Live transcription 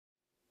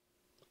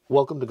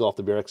Welcome to Golf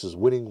the BRX's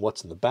Winning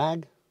What's in the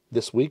Bag.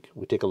 This week,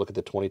 we take a look at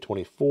the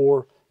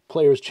 2024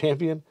 Players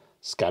Champion,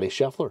 Scottie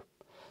Scheffler.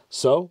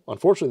 So,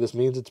 unfortunately, this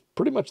means it's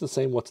pretty much the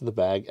same what's in the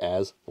bag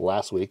as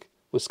last week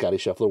with Scottie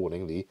Scheffler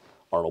winning the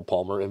Arnold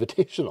Palmer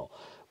Invitational.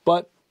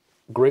 But,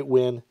 great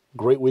win,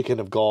 great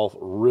weekend of golf,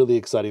 really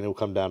exciting to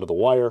come down to the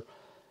wire.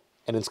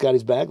 And in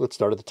Scottie's bag, let's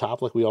start at the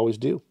top like we always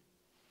do.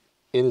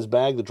 In his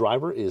bag, the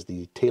driver is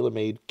the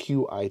TaylorMade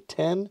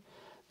QI10.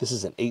 This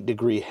is an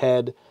 8-degree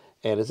head,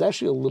 and it's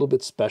actually a little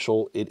bit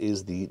special. It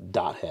is the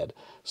dot head.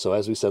 So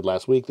as we said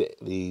last week,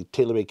 the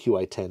TaylorMade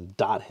QI10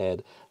 dot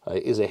head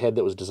is a head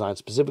that was designed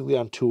specifically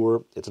on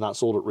tour. It's not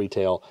sold at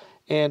retail,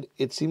 and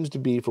it seems to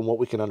be, from what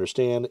we can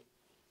understand,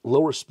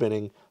 lower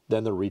spinning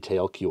than the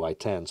retail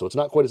QI10. So it's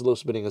not quite as low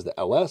spinning as the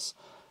LS,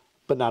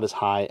 but not as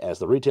high as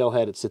the retail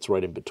head. It sits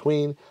right in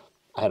between.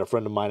 I had a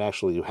friend of mine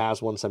actually who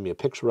has one send me a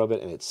picture of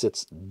it, and it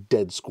sits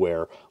dead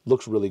square.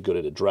 Looks really good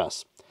at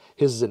address.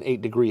 His is an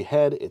 8-degree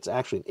head. It's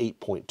actually an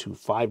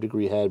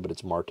 8.25-degree head, but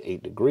it's marked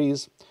 8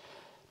 degrees.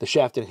 The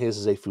shaft in his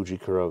is a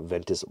Fujikura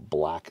Ventus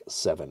Black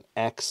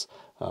 7X.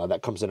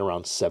 That comes in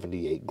around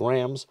 78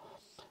 grams.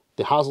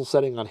 The hosel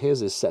setting on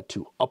his is set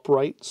to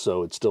upright,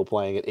 so it's still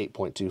playing at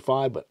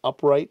 8.25, but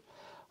upright.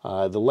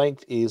 The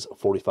length is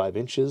 45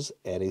 inches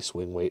and a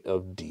swing weight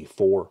of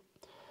D4.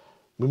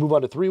 We move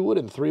on to 3-wood,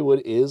 and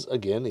 3-wood is,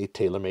 again, a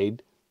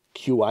TaylorMade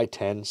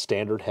QI10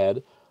 standard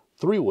head,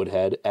 3-wood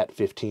head at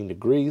 15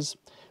 degrees.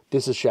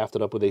 This is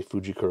shafted up with a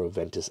Fujikura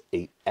Ventus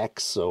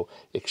 8X, so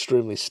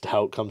extremely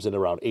stout, comes in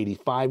around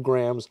 85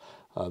 grams.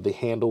 The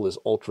handle is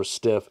ultra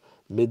stiff,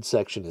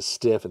 midsection is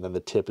stiff, and then the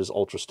tip is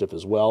ultra stiff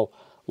as well.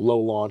 Low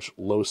launch,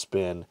 low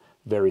spin,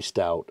 very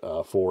stout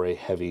for a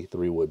heavy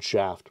 3-wood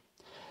shaft.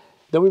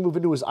 Then we move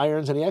into his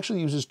irons, and he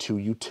actually uses 2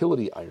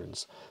 utility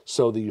irons.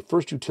 So the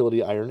first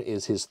utility iron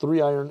is his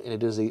 3-iron, and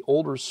it is an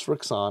older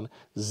Srixon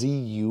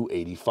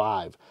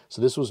ZU85.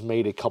 So this was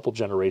made a couple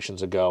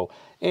generations ago,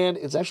 and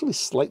it's actually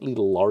slightly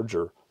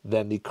larger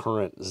than the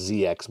current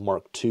ZX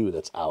Mark II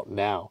that's out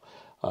now.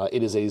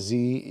 It is a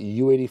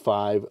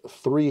ZU85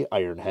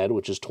 3-iron head,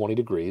 which is 20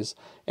 degrees,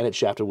 and it's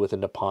shafted with a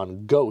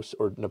Nippon Ghost,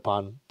 or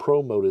Nippon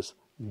Pro Modus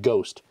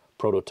Ghost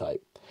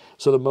prototype.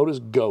 So the Modus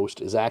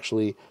Ghost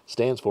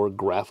stands for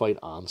graphite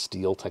on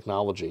steel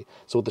technology.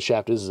 So what the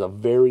shaft is a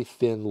very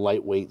thin,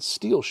 lightweight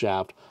steel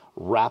shaft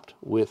wrapped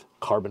with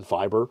carbon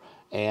fiber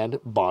and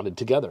bonded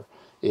together.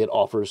 It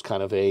offers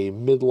kind of a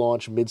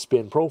mid-launch,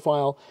 mid-spin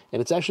profile,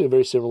 and it's actually a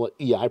very similar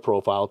EI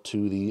profile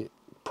to the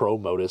Pro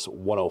Modus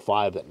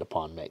 105 that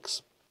Nippon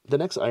makes. The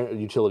next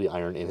utility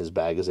iron in his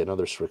bag is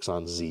another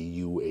Srixon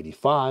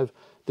ZU85,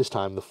 this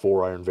time the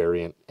 4-iron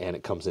variant, and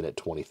it comes in at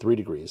 23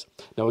 degrees.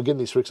 Now again,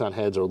 these Srixon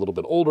heads are a little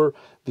bit older.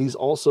 These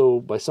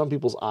also, by some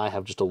people's eye,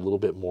 have just a little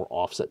bit more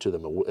offset to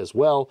them as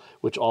well,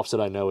 which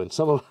offset I know, and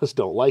some of us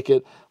don't like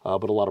it,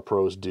 but a lot of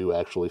pros do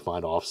actually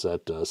find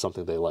offset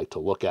something they like to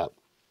look at.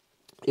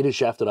 It is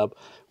shafted up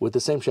with the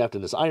same shaft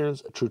in his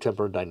irons, a True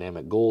Temper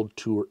Dynamic Gold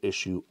Tour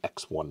Issue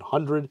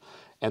X100,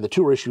 and the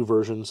Tour Issue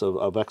versions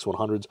of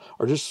X100s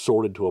are just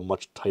sorted to a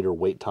much tighter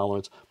weight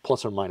tolerance,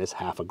 plus or minus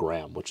half a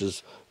gram, which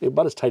is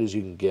about as tight as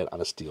you can get on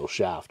a steel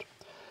shaft.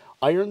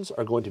 Irons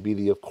are going to be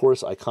the, of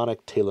course, iconic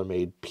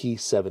TaylorMade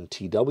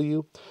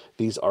P7TW.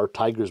 These are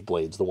Tiger's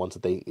blades, the ones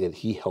that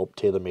he helped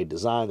TaylorMade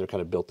design. They're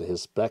kind of built to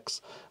his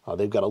specs.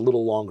 They've got a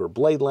little longer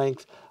blade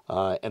length,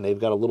 and they've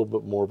got a little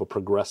bit more of a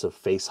progressive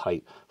face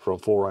height from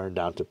 4-iron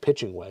down to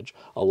pitching wedge.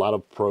 A lot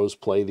of pros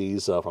play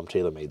these from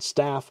TaylorMade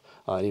staff,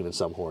 and even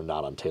some who are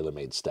not on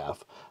TaylorMade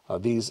staff.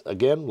 These,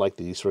 again, like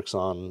the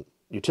Srixon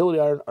utility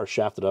iron, are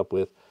shafted up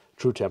with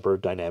True Temper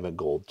Dynamic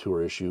Gold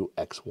Tour Issue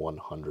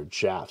X100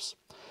 shafts.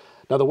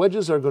 Now, the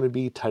wedges are going to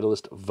be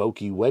Titleist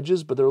Vokey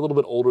wedges, but they're a little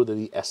bit older than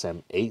the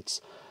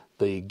SM8s.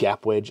 The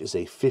gap wedge is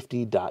a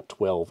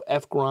 50.12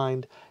 F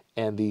grind,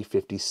 and the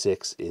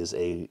 56 is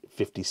a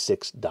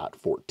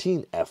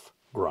 56.14 F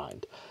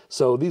grind.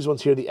 So these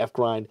ones here, the F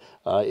grind,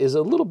 is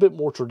a little bit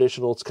more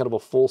traditional. It's kind of a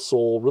full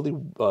sole, really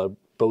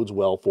bodes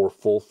well for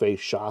full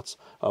face shots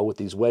with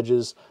these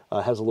wedges.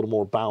 Has a little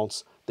more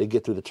bounce. They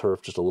get through the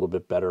turf just a little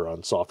bit better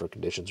on softer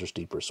conditions or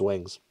steeper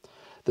swings.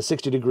 The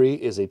 60 degree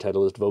is a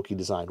Titleist Vokey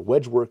designed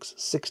WedgeWorks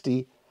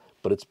 60,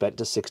 but it's bent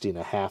to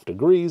 60.5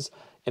 degrees,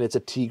 and it's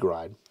a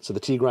T-grind. So the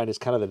T-grind is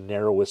kind of the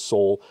narrowest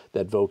sole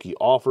that Vokey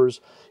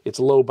offers. It's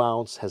low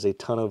bounce, has a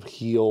ton of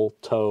heel,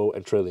 toe,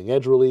 and trailing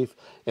edge relief,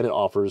 and it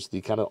offers the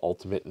kind of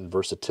ultimate in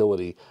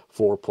versatility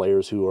for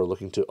players who are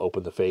looking to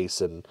open the face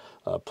and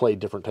play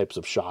different types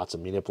of shots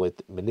and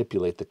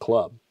manipulate the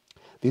club.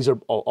 These are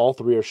all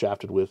 3 are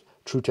shafted with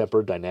True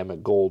Temper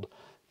Dynamic Gold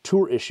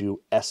Tour Issue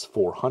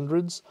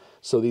S400s.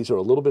 So these are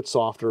a little bit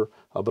softer,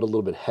 but a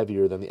little bit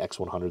heavier than the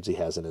X100s he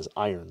has in his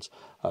irons.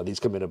 These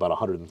come in about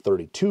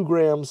 132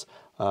 grams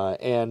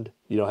and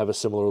have a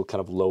similar kind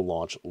of low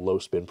launch, low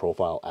spin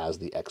profile as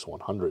the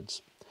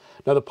X100s.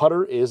 Now, the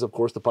putter is, of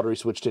course, the putter he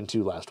switched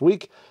into last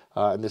week,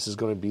 and this is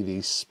going to be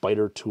the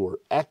Spider Tour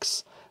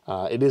X.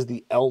 It is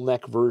the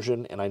L-neck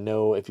version, and I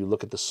know if you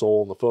look at the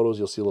sole in the photos,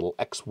 you'll see a little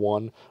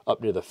X1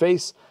 up near the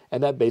face,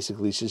 and that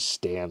basically just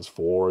stands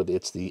for,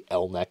 it's the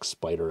L-neck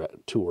Spider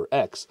Tour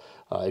X.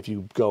 If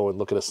you go and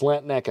look at a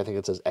slant neck, I think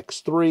it says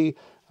X3,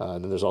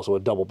 and then there's also a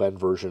double bend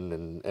version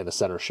and a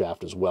center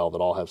shaft as well that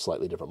all have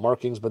slightly different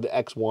markings, but the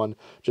X1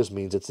 just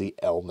means it's the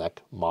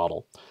L-neck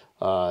model.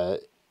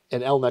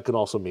 And L-neck can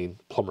also mean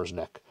plumber's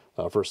neck.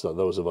 For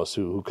those of us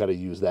who kind of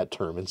use that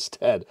term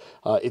instead.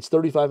 It's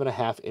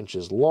 35.5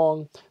 inches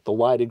long. The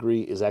lie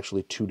degree is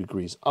actually 2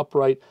 degrees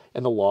upright,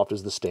 and the loft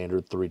is the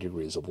standard 3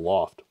 degrees of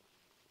loft.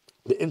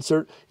 The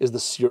insert is the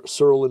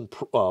Surlyn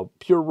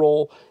Pure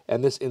Roll,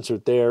 and this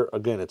insert there,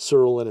 again, it's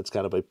Surlyn. It's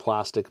kind of a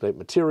plastic-type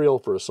material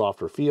for a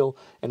softer feel,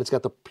 and it's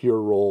got the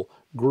Pure Roll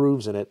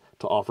grooves in it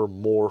to offer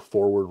more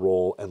forward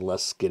roll and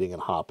less skidding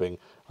and hopping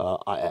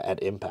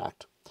at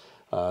impact.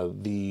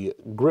 The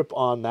grip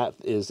on that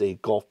is a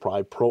Golf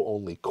Pride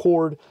Pro-only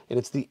cord, and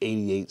it's the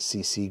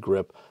 88cc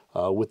grip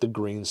with the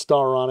green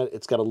star on it.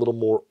 It's got a little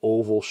more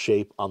oval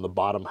shape on the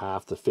bottom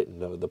half to fit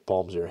into the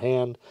palms of your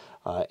hand,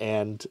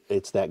 and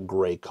it's that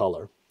gray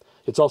color.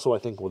 It's also, I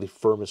think, the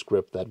firmest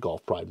grip that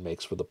Golf Pride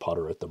makes for the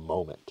putter at the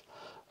moment.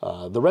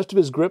 The rest of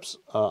his grips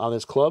on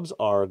his clubs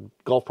are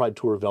Golf Pride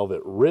Tour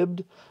Velvet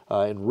ribbed,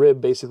 and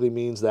rib basically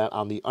means that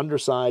on the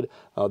underside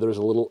there's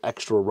a little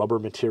extra rubber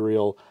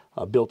material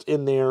built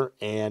in there,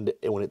 and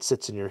when it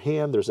sits in your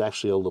hand, there's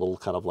actually a little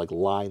kind of like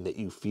line that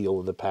you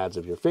feel in the pads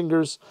of your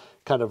fingers,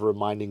 kind of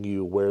reminding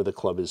you where the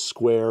club is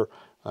square,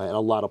 and a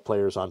lot of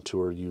players on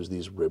tour use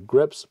these rib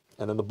grips.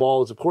 And then the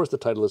ball is, of course, the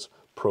Titleist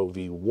Pro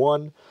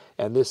V1,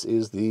 and this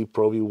is the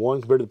Pro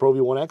V1. Compared to the Pro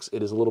V1X,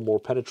 it is a little more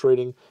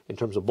penetrating in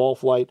terms of ball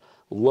flight,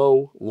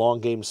 low,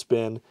 long game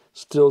spin,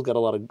 still got a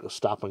lot of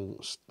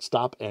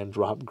stop and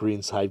drop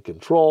greenside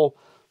control,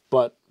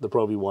 but the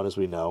Pro V1, as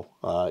we know,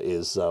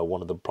 is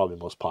one of the probably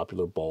most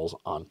popular balls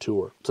on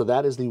tour. So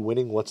that is the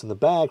winning what's in the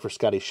bag for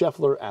Scottie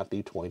Scheffler at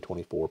the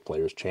 2024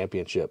 Players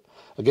Championship.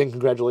 Again,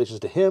 congratulations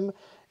to him,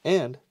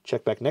 and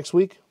check back next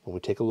week when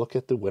we take a look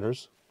at the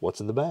winners' what's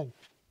in the bag.